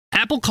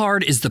Apple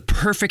Card is the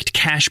perfect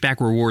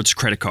cashback rewards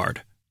credit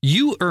card.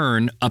 You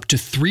earn up to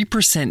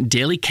 3%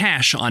 daily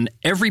cash on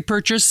every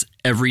purchase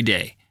every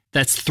day.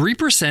 That's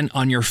 3%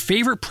 on your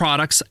favorite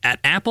products at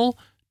Apple,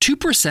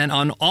 2%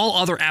 on all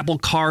other Apple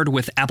Card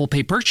with Apple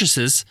Pay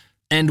purchases,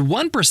 and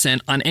 1%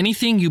 on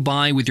anything you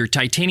buy with your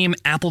titanium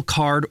Apple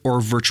Card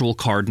or virtual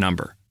card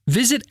number.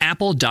 Visit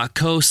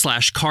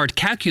apple.co/card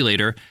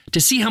calculator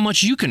to see how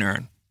much you can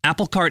earn.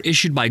 Apple Card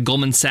issued by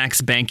Goldman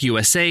Sachs Bank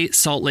USA,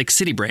 Salt Lake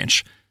City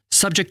branch.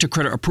 Subject to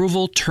credit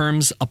approval,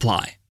 terms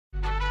apply.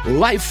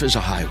 Life is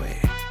a highway,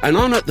 and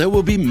on it there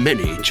will be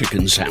many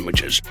chicken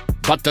sandwiches.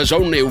 But there's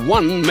only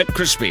one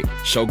McCrispy.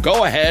 So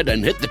go ahead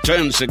and hit the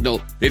turn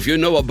signal if you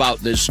know about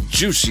this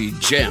juicy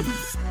gem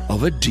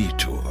of a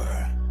detour.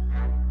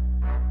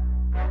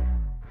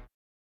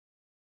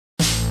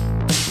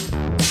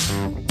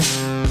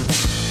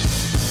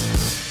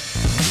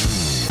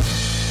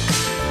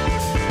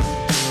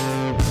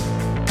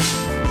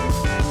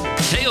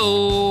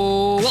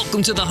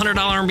 Welcome to the $100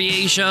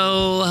 MBA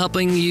show,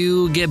 helping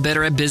you get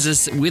better at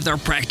business with our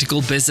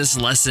practical business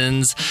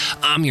lessons.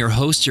 I'm your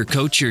host, your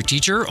coach, your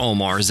teacher,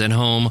 Omar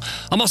Zenhom.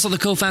 I'm also the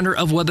co-founder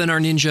of Webinar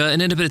Ninja,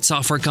 an independent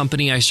software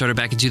company I started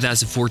back in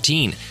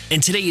 2014.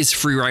 And today is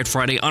Free Ride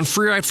Friday. On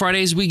Free Ride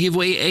Fridays, we give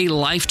away a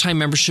lifetime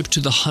membership to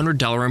the $100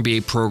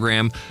 MBA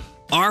program.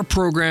 Our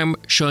program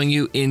showing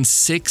you in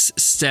 6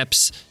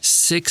 steps,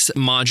 6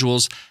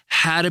 modules,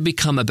 how to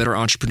become a better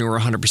entrepreneur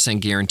 100%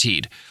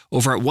 guaranteed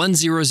over at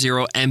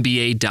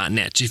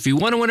 100mba.net. If you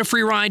want to win a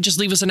free ride, just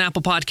leave us an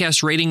Apple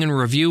Podcast rating and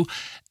review,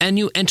 and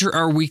you enter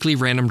our weekly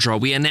random draw.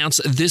 We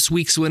announce this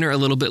week's winner a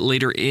little bit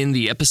later in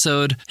the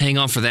episode. Hang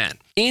on for that.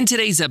 In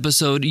today's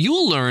episode,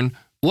 you'll learn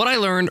what I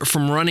learned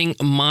from running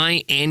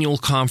my annual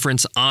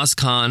conference,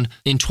 OZCON,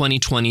 in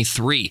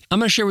 2023. I'm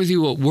going to share with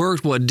you what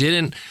worked, what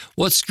didn't,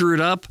 what screwed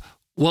up,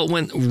 what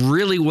went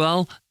really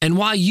well, and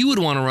why you would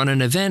want to run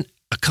an event,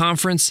 a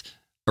conference,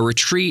 a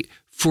retreat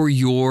for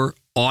your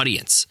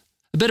audience.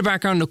 A bit of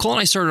background, Nicole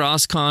and I started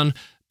OZCON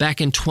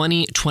back in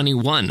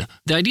 2021.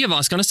 The idea of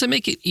OZCON is to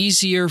make it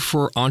easier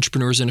for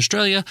entrepreneurs in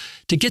Australia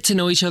to get to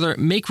know each other,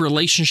 make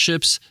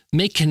relationships,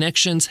 make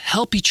connections,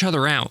 help each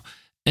other out,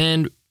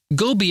 and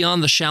go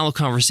beyond the shallow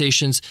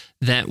conversations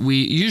that we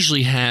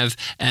usually have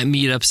at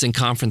meetups and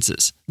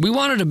conferences. We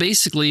wanted to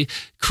basically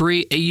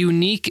create a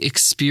unique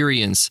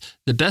experience,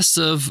 the best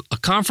of a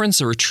conference,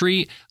 a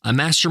retreat, a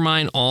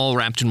mastermind, all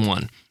wrapped in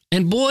one.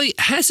 And boy,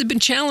 has it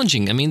been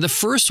challenging. I mean, the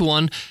first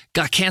one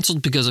got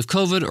canceled because of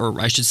COVID, or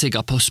I should say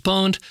got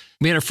postponed.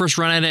 We had our first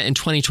run at it in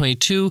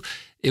 2022.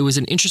 It was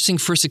an interesting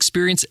first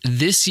experience.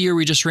 This year,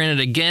 we just ran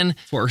it again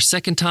for our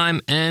second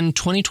time, and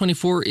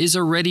 2024 is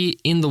already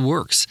in the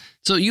works.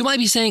 So you might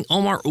be saying,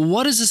 Omar,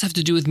 what does this have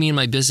to do with me and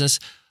my business?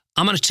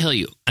 I'm going to tell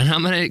you, and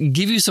I'm going to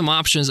give you some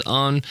options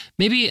on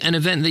maybe an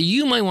event that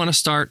you might want to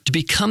start to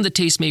become the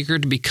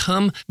tastemaker, to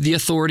become the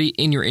authority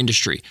in your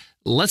industry.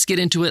 Let's get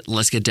into it.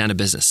 Let's get down to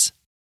business.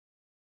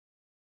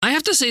 I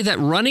have to say that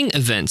running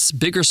events,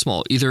 big or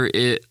small, either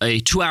a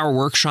 2-hour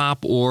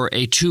workshop or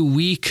a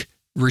 2-week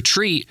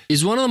retreat,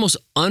 is one of the most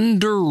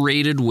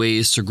underrated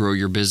ways to grow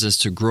your business,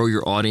 to grow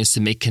your audience,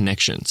 to make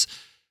connections.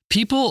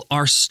 People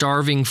are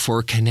starving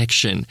for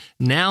connection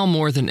now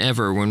more than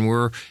ever when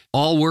we're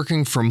all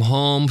working from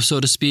home, so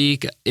to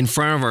speak, in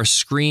front of our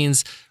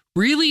screens,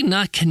 really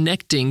not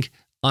connecting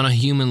on a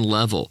human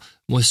level.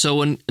 So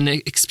when an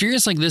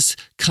experience like this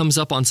comes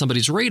up on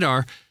somebody's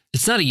radar,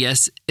 it's not a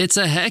yes, it's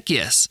a heck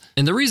yes.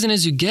 And the reason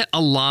is you get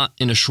a lot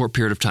in a short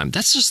period of time.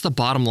 That's just the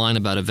bottom line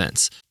about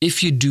events,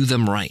 if you do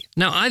them right.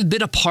 Now, I've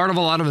been a part of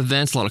a lot of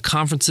events, a lot of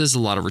conferences, a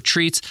lot of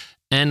retreats,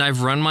 and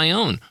I've run my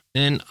own.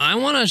 And I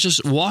want to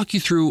just walk you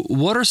through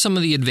what are some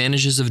of the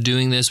advantages of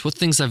doing this, what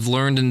things I've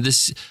learned in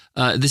this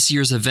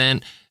year's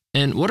event,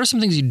 and what are some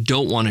things you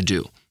don't want to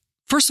do.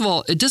 First of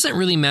all, it doesn't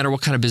really matter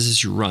what kind of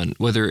business you run,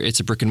 whether it's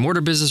a brick and mortar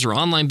business or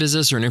online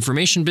business or an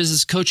information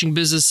business, coaching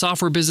business,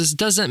 software business,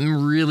 doesn't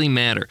really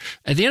matter.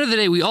 At the end of the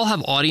day, we all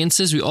have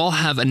audiences. We all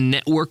have a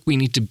network we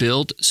need to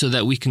build so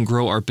that we can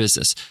grow our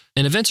business.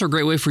 And events are a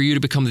great way for you to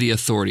become the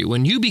authority.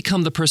 When you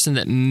become the person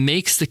that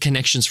makes the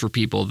connections for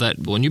people,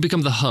 that when you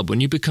become the hub,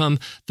 when you become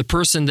the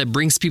person that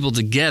brings people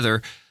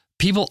together,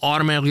 people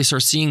automatically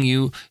start seeing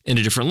you in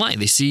a different light.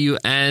 They see you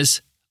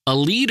as a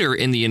leader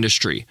in the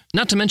industry.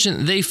 Not to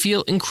mention, they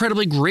feel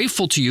incredibly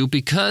grateful to you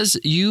because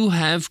you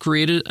have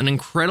created an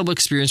incredible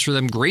experience for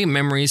them, great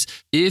memories,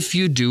 if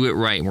you do it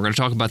right. And we're going to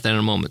talk about that in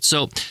a moment.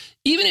 So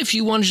even if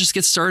you want to just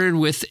get started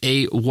with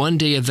a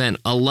one-day event,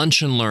 a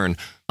lunch and learn,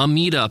 a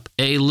meetup,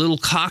 a little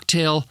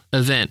cocktail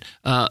event,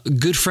 a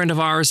good friend of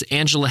ours,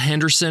 Angela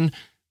Henderson,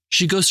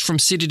 she goes from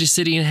city to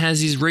city and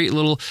has these great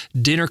little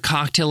dinner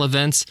cocktail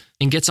events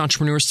and gets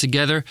entrepreneurs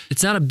together.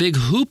 It's not a big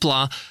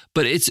hoopla,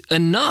 but it's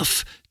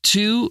enough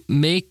to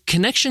make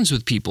connections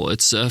with people.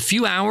 It's a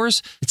few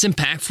hours, it's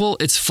impactful,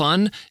 it's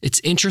fun,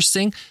 it's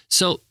interesting.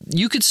 So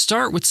you could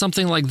start with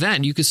something like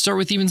that. You could start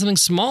with even something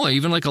smaller,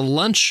 even like a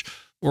lunch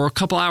or a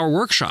couple-hour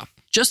workshop,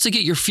 just to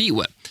get your feet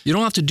wet. You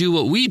don't have to do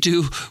what we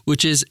do,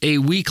 which is a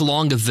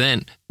week-long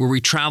event where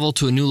we travel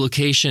to a new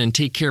location and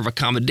take care of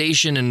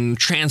accommodation and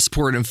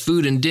transport and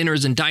food and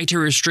dinners and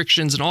dietary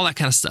restrictions and all that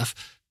kind of stuff.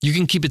 You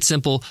can keep it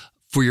simple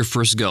for your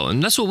first go.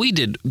 And that's what we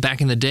did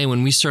back in the day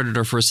when we started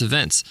our first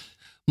events.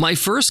 My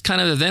first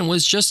kind of event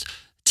was just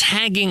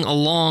tagging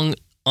along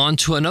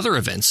onto another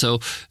event. So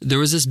there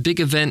was this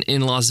big event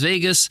in Las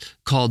Vegas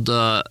called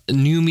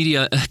New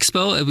Media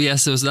Expo.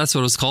 Yes, that's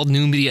what it was called,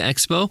 New Media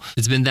Expo.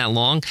 It's been that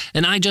long.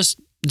 And I just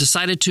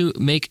decided to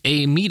make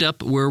a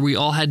meetup where we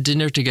all had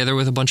dinner together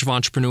with a bunch of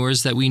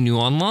entrepreneurs that we knew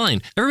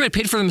online. Everybody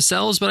paid for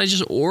themselves, but I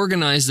just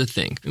organized the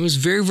thing. It was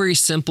very, very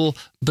simple,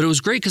 but it was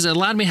great because it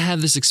allowed me to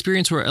have this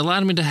experience where it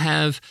allowed me to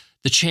have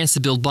the chance to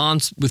build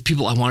bonds with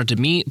people I wanted to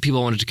meet, people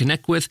I wanted to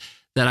connect with,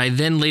 that I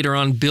then later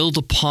on build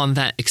upon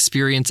that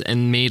experience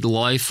and made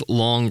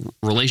lifelong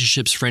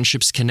relationships,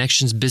 friendships,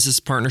 connections, business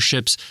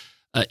partnerships,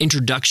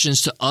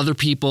 introductions to other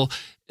people.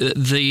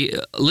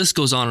 The list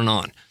goes on and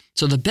on.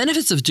 So the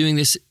benefits of doing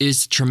this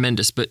is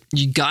tremendous, but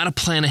you got to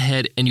plan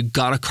ahead and you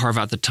got to carve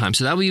out the time.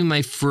 So that would be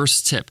my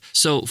first tip.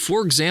 So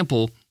for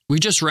example, we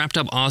just wrapped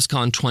up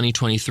OZCON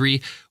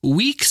 2023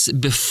 weeks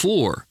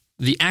before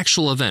the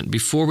actual event,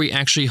 before we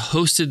actually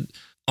hosted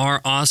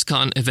our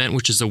OZCON event,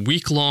 which is a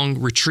week-long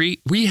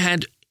retreat. We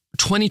had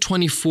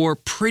 2024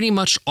 pretty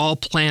much all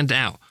planned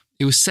out.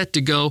 It was set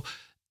to go,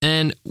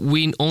 and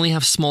we only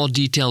have small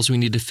details we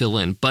need to fill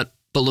in. But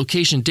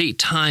location, date,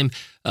 time,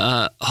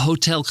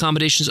 hotel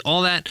accommodations,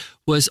 all that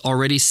was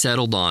already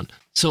settled on.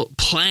 So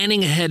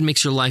planning ahead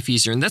makes your life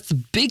easier. And that's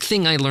the big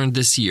thing I learned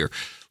this year,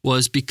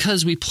 was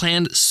because we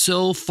planned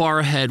so far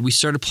ahead. We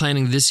started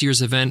planning this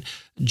year's event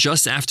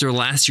just after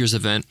last year's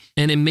event,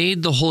 and it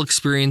made the whole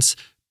experience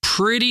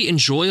pretty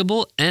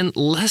enjoyable and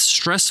less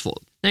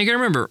stressful. Now you got to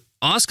remember,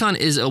 OZCON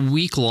is a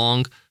week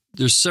long.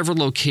 There's several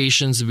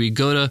locations. We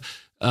go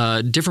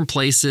to different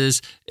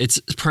places. It's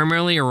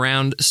primarily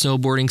around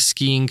snowboarding,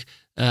 skiing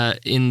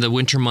in the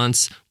winter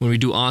months when we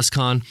do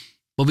OZCON.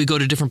 But we go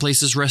to different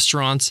places,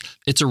 restaurants.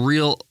 It's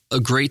a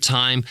great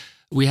time.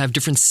 We have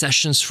different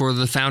sessions for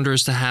the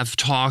founders to have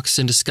talks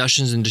and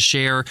discussions and to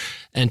share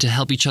and to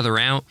help each other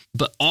out.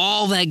 But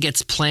all that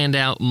gets planned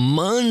out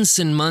months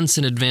and months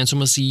in advance,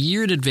 almost a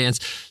year in advance,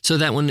 so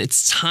that when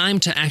it's time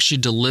to actually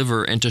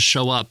deliver and to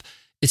show up,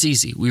 it's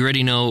easy. We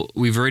already know,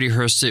 we've already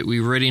rehearsed it.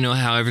 We already know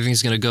how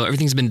everything's going to go.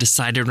 Everything's been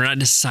decided. We're not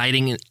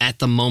deciding at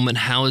the moment,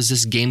 how is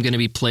this game going to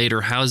be played,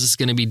 or how is this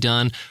going to be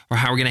done, or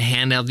how we're going to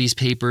hand out these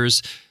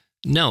papers.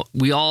 No,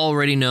 we all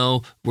already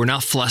know. We're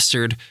not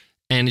flustered.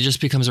 And it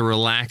just becomes a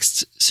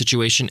relaxed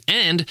situation.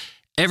 And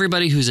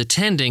everybody who's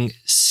attending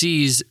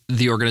sees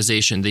the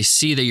organization. They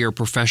see that you're a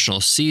professional,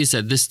 sees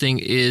that this thing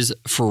is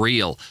for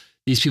real.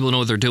 These people know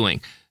what they're doing.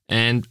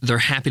 And they're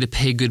happy to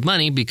pay good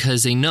money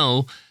because they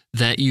know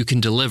that you can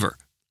deliver.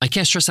 I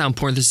can't stress how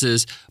important this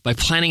is. By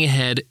planning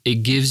ahead,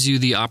 it gives you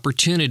the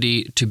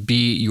opportunity to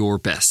be your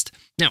best.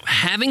 Now,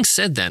 having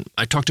said that,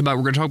 we're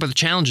going to talk about the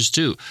challenges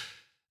too.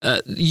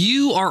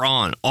 You are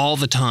on all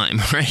the time,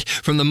 right?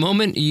 From the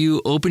moment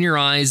you open your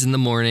eyes in the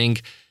morning,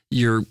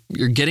 you're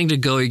getting to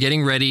go, you're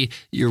getting ready,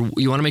 you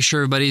want to make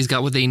sure everybody's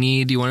got what they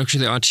need, you want to make sure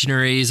the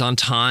itinerary is on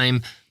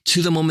time,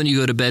 to the moment you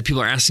go to bed.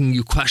 People are asking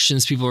you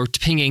questions, people are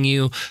pinging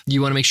you,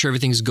 you want to make sure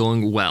everything's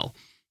going well.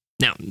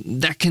 Now,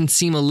 that can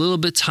seem a little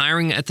bit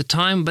tiring at the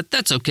time, but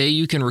that's okay.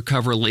 You can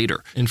recover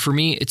later. And for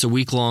me, it's a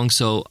week long,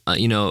 so I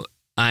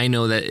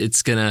know that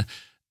it's going to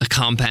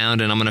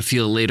compound and I'm going to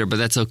feel it later, but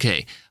that's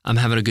okay. I'm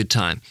having a good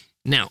time.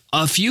 Now,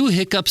 a few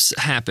hiccups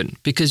happen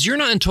because you're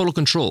not in total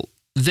control.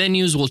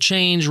 Venues will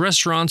change,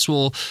 restaurants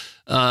will,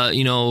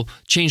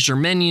 change their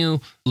menu.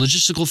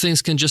 Logistical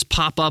things can just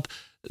pop up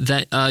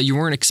that you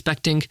weren't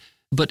expecting.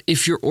 But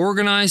if you're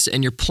organized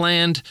and you're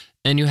planned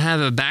and you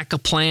have a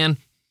backup plan,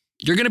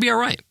 you're going to be all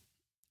right.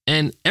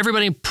 And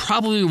everybody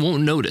probably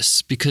won't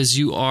notice because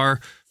you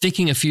are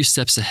thinking a few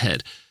steps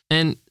ahead.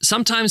 And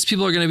sometimes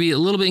people are going to be a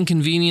little bit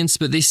inconvenienced,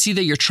 but they see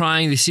that you're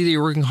trying, they see that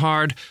you're working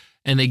hard,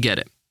 and they get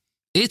it.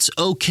 It's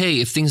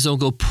okay if things don't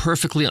go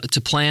perfectly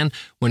to plan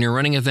when you're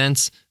running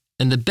events.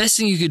 And the best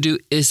thing you could do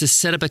is to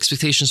set up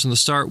expectations from the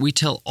start. We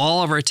tell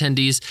all of our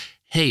attendees,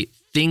 hey,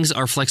 things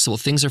are flexible,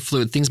 things are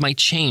fluid, things might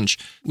change.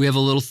 We have a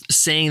little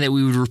saying that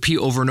we would repeat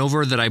over and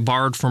over that I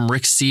borrowed from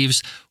Rick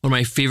Steves, one of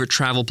my favorite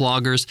travel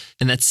bloggers.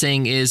 And that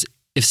saying is,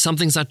 if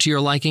something's not to your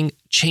liking,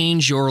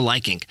 change your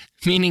liking.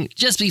 Meaning,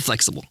 just be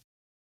flexible.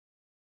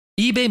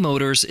 eBay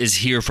Motors is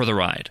here for the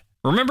ride.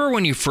 Remember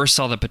when you first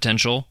saw the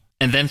potential?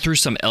 And then through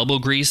some elbow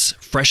grease,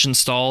 fresh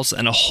installs,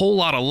 and a whole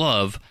lot of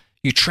love,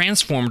 you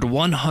transformed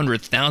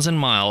 100,000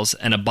 miles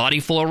and a body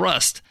full of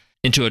rust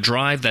into a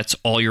drive that's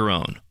all your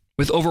own.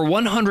 With over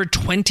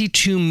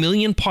 122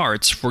 million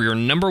parts for your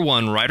number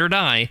one ride or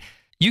die,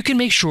 you can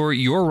make sure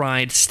your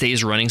ride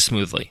stays running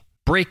smoothly.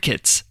 Brake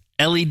kits,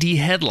 LED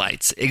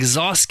headlights,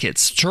 exhaust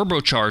kits,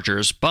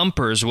 turbochargers,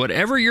 bumpers,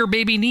 whatever your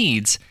baby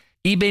needs,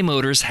 eBay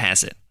Motors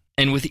has it.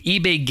 And with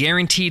eBay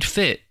Guaranteed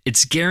Fit,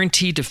 it's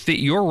guaranteed to fit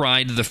your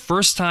ride the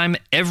first time,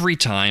 every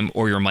time,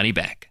 or your money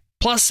back.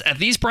 Plus, at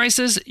these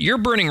prices, you're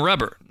burning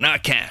rubber,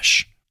 not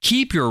cash.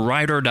 Keep your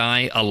ride or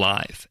die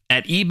alive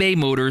at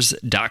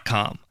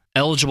ebaymotors.com.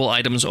 Eligible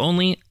items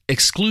only.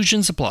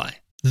 Exclusions apply.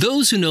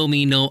 Those who know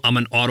me know I'm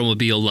an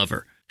automobile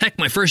lover. Heck,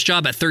 my first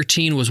job at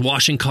 13 was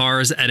washing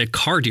cars at a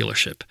car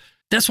dealership.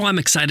 That's why I'm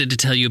excited to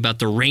tell you about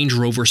the Range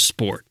Rover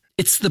Sport.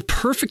 It's the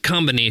perfect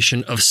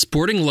combination of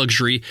sporting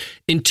luxury,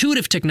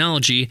 intuitive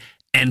technology,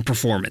 and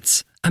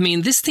performance. I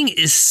mean, this thing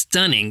is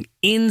stunning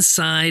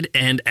inside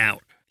and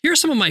out. Here are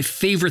some of my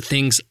favorite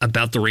things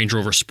about the Range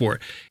Rover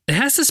Sport. It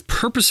has this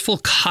purposeful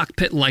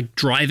cockpit-like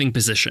driving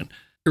position.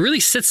 It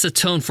really sets the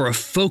tone for a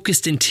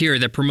focused interior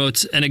that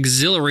promotes an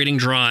exhilarating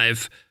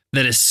drive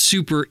that is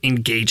super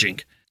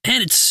engaging.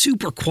 And it's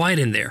super quiet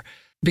in there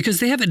because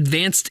they have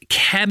advanced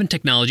cabin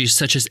technologies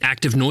such as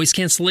active noise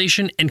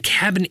cancellation and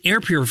cabin air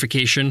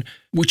purification,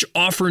 which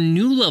offer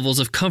new levels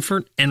of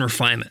comfort and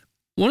refinement.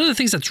 One of the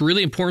things that's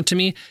really important to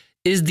me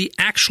is the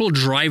actual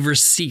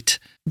driver's seat.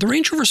 The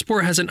Range Rover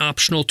Sport has an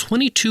optional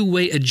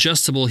 22-way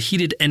adjustable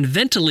heated and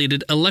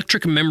ventilated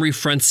electric memory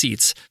front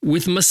seats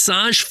with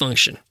massage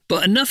function.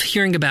 But enough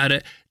hearing about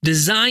it.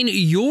 Design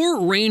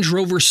your Range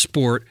Rover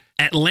Sport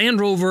at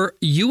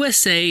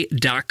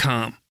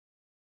LandRoverUSA.com.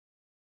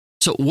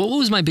 So what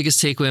was my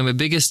biggest takeaway, my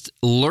biggest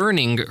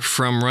learning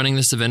from running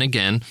this event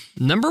again?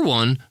 Number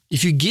one,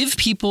 if you give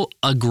people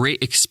a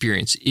great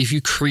experience, if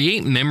you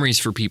create memories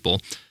for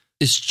people,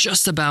 it's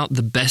just about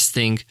the best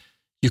thing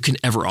you can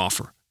ever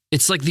offer.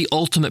 It's like the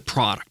ultimate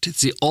product.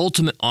 It's the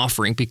ultimate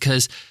offering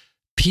because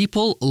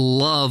people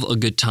love a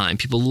good time.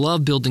 People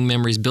love building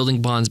memories,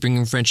 building bonds,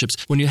 bringing friendships.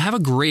 When you have a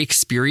great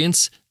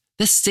experience,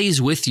 that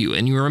stays with you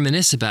and you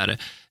reminisce about it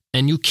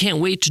and you can't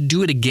wait to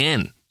do it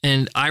again.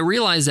 And I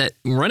realize that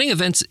running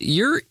events,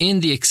 you're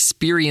in the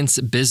experience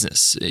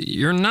business.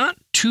 You're not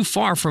too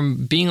far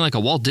from being like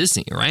a Walt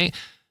Disney, right?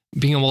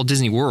 Being a Walt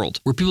Disney World,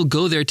 where people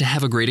go there to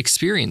have a great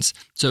experience.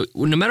 So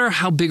no matter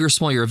how big or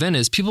small your event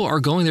is, people are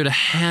going there to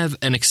have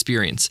an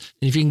experience.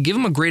 And if you can give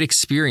them a great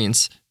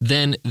experience,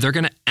 then they're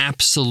going to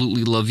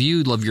absolutely love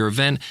you, love your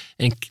event,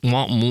 and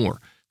want more.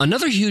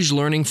 Another huge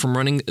learning from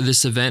running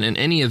this event, and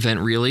any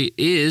event really,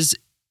 is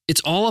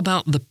it's all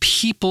about the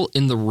people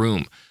in the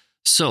room.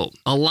 So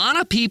a lot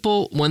of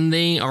people, when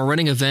they are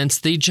running events,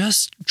 they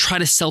just try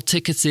to sell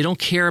tickets. They don't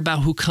care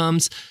about who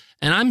comes.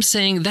 And I'm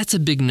saying that's a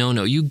big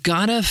no-no. You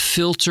gotta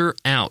filter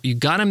out. You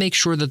gotta make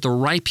sure that the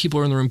right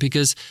people are in the room,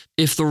 because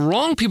if the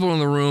wrong people are in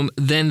the room,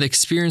 then the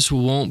experience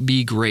won't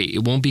be great.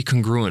 It won't be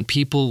congruent.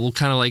 People will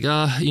kind of like,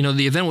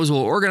 the event was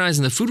well organized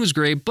and the food was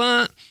great,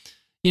 but,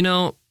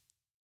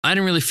 I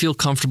didn't really feel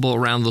comfortable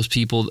around those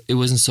people. It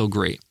wasn't so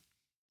great.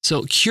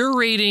 So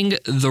curating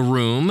the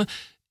room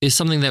is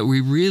something that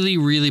we really,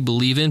 really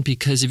believe in,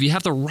 because if you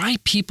have the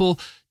right people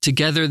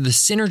together, the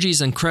synergy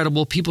is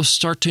incredible. People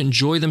start to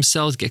enjoy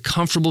themselves, get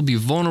comfortable, be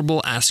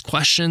vulnerable, ask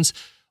questions,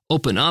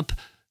 open up.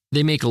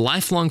 They make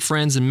lifelong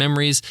friends and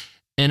memories,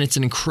 and it's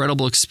an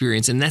incredible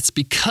experience. And that's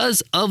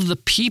because of the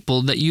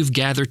people that you've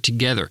gathered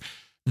together.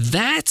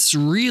 That's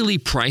really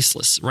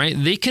priceless, right?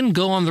 They can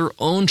go on their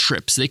own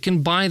trips. They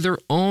can buy their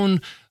own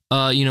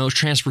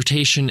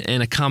transportation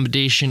and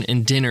accommodation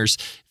and dinners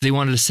if they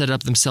wanted to set it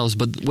up themselves.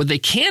 But what they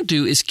can't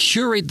do is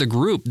curate the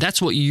group.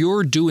 That's what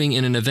you're doing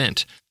in an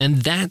event. And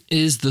that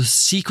is the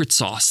secret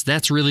sauce.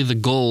 That's really the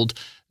gold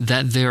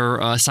that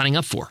they're signing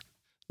up for.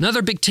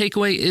 Another big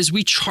takeaway is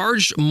we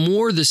charged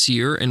more this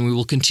year, and we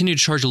will continue to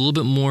charge a little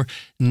bit more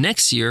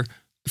next year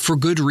for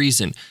good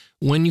reason.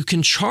 When you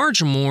can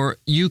charge more,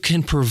 you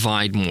can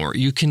provide more.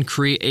 You can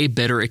create a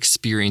better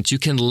experience. You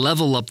can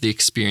level up the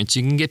experience.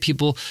 You can get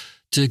people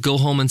to go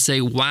home and say,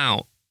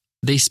 wow,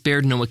 they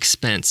spared no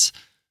expense.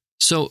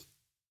 So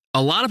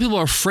a lot of people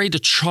are afraid to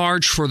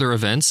charge for their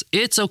events.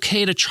 It's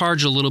okay to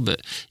charge a little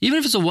bit. Even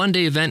if it's a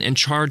one-day event and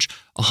charge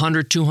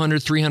 $100,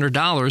 $200,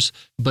 $300,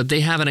 but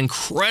they have an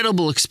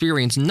incredible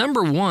experience.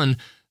 Number one,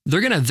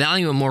 they're going to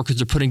value it more because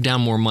they're putting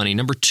down more money.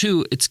 Number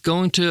two, it's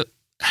going to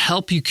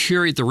help you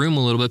curate the room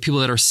a little bit,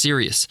 people that are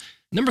serious.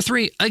 Number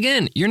three,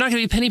 again, you're not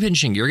going to be penny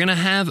pinching. You're going to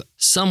have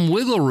some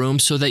wiggle room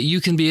so that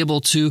you can be able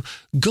to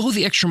go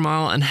the extra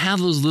mile and have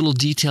those little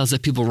details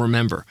that people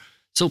remember.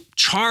 So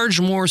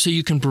charge more so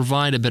you can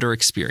provide a better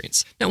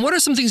experience. Now, what are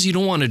some things you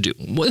don't want to do?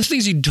 One of the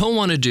things you don't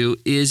want to do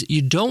is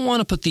you don't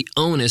want to put the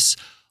onus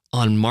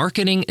on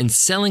marketing and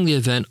selling the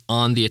event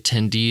on the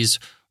attendees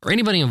or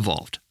anybody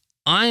involved.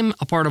 I'm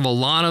a part of a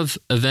lot of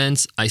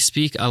events. I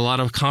speak at a lot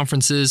of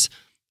conferences,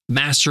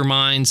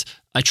 masterminds.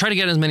 I try to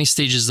get as many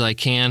stages as I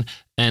can,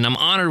 and I'm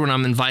honored when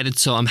I'm invited,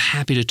 so I'm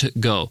happy to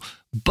go.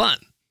 But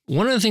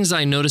one of the things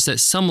I noticed that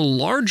some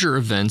larger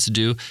events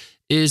do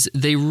is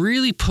they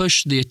really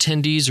push the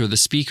attendees or the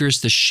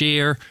speakers to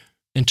share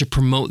and to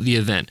promote the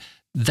event.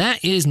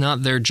 That is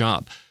not their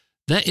job.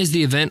 That is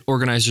the event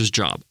organizer's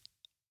job.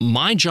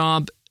 My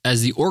job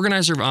as the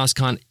organizer of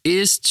OZCON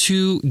is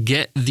to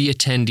get the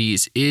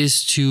attendees,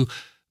 is to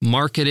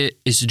market it,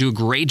 is to do a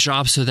great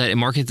job so that it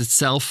markets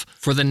itself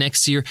for the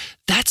next year.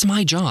 That's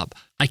my job.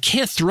 I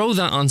can't throw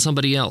that on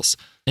somebody else.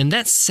 And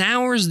that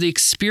sours the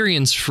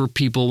experience for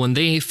people when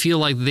they feel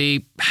like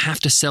they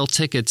have to sell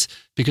tickets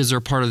because they're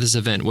part of this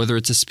event, whether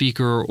it's a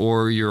speaker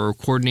or you're a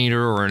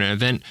coordinator or an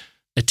event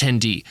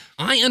attendee.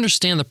 I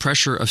understand the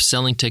pressure of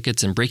selling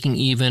tickets and breaking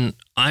even.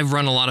 I've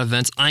run a lot of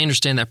events. I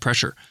understand that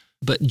pressure.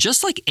 But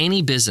just like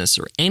any business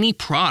or any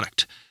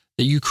product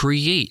that you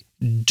create,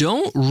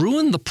 don't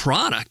ruin the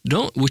product,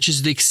 which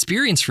is the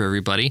experience for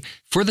everybody,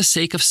 for the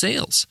sake of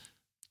sales.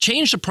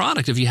 Change the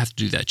product if you have to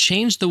do that.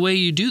 Change the way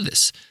you do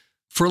this.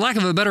 For lack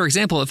of a better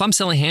example, if I'm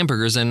selling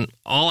hamburgers and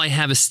all I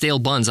have is stale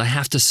buns, I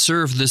have to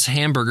serve this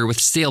hamburger with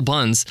stale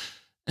buns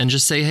and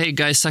just say, hey,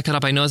 guys, suck it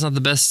up. I know it's not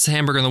the best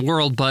hamburger in the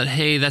world, but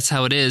hey, that's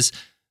how it is.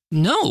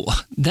 No,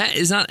 that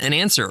is not an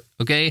answer,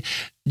 okay?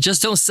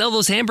 Just don't sell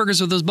those hamburgers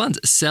with those buns.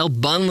 Sell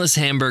bunless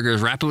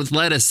hamburgers, wrap it with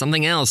lettuce,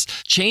 something else.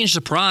 Change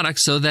the product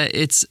so that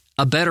it's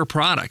a better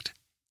product.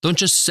 Don't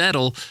just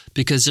settle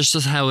because this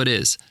is how it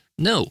is.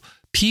 No,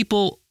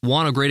 people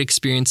want a great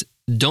experience.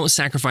 Don't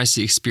sacrifice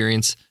the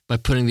experience by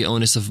putting the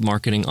onus of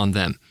marketing on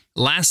them.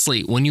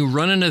 Lastly, when you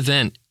run an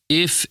event,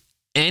 if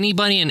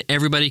anybody and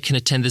everybody can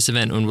attend this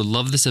event and would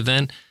love this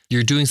event,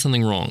 you're doing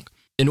something wrong.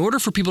 In order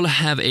for people to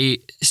have a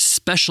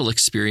special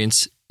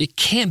experience, it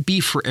can't be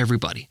for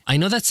everybody. I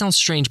know that sounds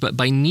strange, but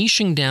by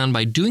niching down,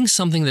 by doing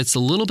something that's a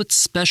little bit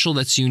special,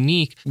 that's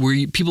unique,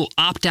 where people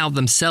opt out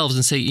themselves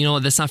and say, you know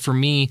what, that's not for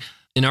me.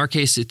 In our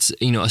case, it's,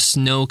 a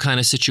snow kind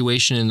of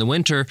situation in the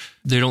winter.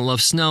 They don't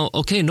love snow.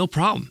 Okay, no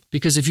problem.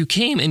 Because if you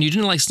came and you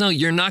didn't like snow,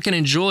 you're not going to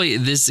enjoy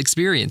this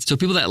experience. So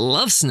people that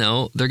love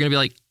snow, they're going to be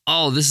like,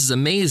 oh, this is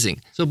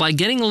amazing. So by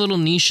getting a little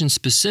niche and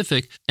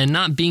specific and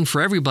not being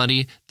for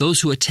everybody,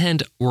 those who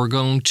attend are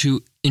going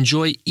to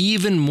enjoy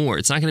even more.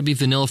 It's not going to be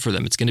vanilla for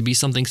them. It's going to be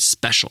something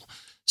special.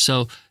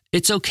 So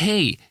it's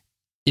okay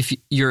if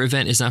your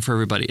event is not for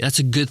everybody. That's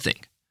a good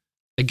thing.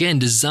 Again,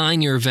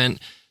 design your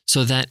event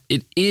so that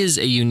it is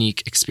a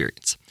unique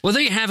experience. Well,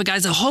 there you have it,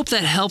 guys. I hope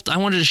that helped. I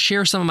wanted to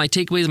share some of my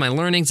takeaways, my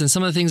learnings, and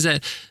some of the things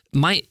that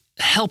might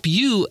help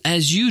you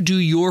as you do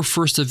your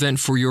first event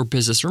for your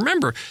business.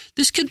 Remember,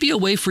 this could be a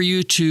way for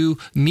you to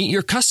meet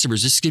your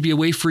customers. This could be a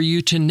way for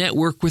you to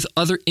network with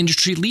other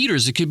industry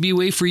leaders. It could be a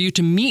way for you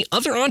to meet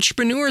other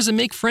entrepreneurs and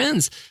make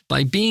friends.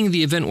 By being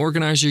the event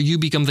organizer, you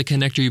become the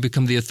connector, you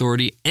become the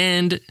authority,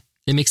 and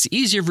it makes it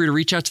easier for you to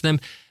reach out to them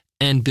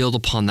and build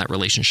upon that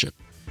relationship.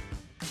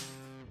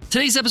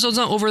 Today's episode's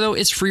not over, though.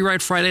 It's Free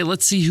Ride Friday.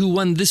 Let's see who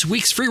won this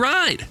week's free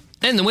ride.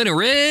 And the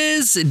winner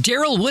is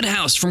Daryl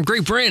Woodhouse from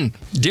Great Britain.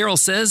 Daryl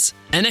says,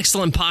 an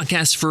excellent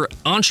podcast for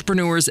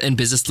entrepreneurs and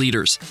business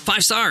leaders.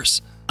 5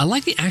 stars. I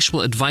like the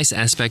actual advice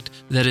aspect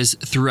that is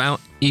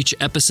throughout each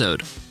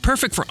episode.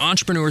 Perfect for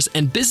entrepreneurs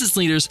and business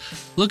leaders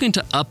looking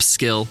to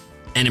upskill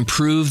and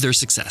improve their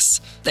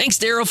success. Thanks,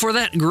 Daryl, for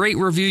that great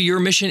review. Your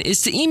mission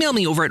is to email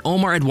me over at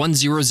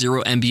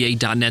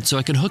omar@100mba.net so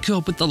I can hook you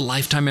up with the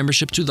lifetime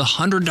membership to the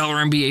 $100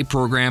 MBA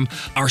program,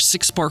 our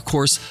 6-part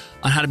course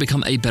on how to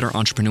become a better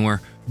entrepreneur.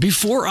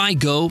 Before I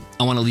go,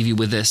 I want to leave you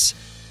with this.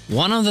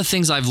 One of the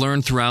things I've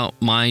learned throughout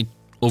my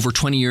over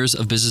 20 years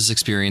of business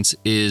experience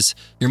is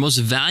your most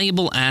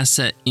valuable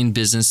asset in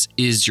business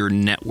is your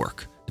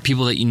network. The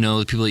people that you know,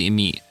 the people that you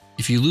meet.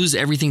 If you lose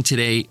everything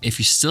today, if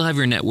you still have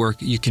your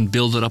network, you can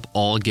build it up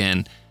all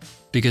again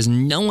because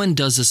no one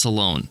does this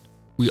alone.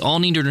 We all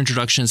need our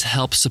introductions,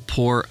 help,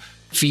 support,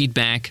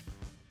 feedback,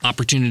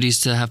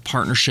 opportunities to have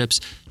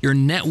partnerships. Your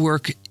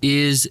network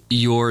is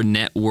your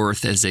net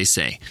worth, as they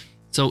say.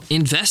 So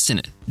invest in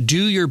it.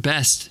 Do your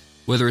best,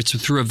 whether it's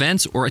through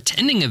events or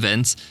attending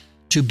events,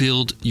 to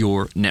build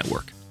your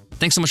network.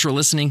 Thanks so much for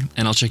listening,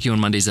 and I'll check you on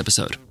Monday's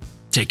episode.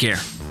 Take care.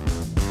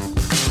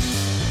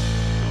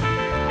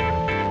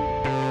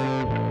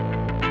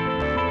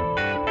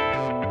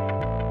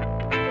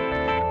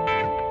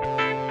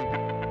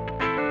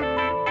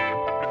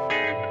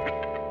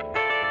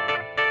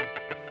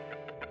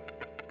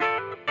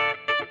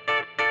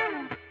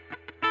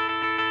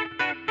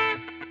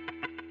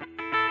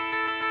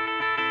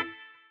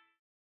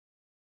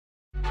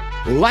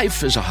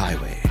 Life is a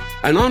highway,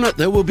 and on it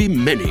there will be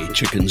many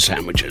chicken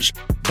sandwiches.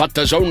 But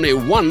there's only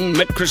one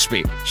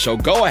McCrispy. So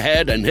go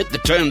ahead and hit the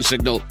turn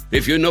signal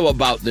if you know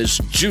about this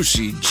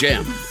juicy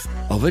gem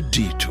of a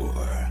detour.